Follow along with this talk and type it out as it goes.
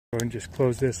And just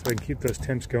close this so I can keep those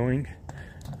temps going.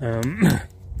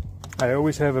 I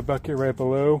always have a bucket right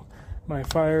below my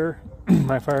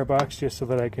firebox just so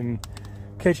that I can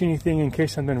catch anything in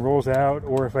case something rolls out,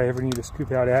 or if I ever need to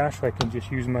scoop out ash, I can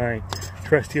just use my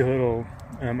trusty little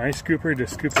ice scooper to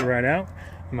scoop it right out.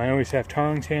 And I always have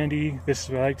tongs handy. This is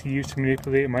what I like to use to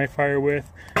manipulate my fire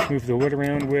with, move the wood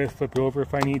around with, flip it over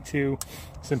if I need to.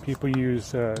 Some people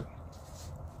use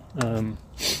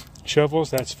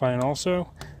shovels, that's fine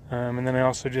also. And then I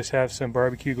also just have some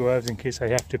barbecue gloves in case I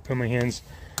have to put my hands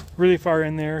really far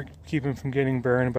in there, keep them from getting burned.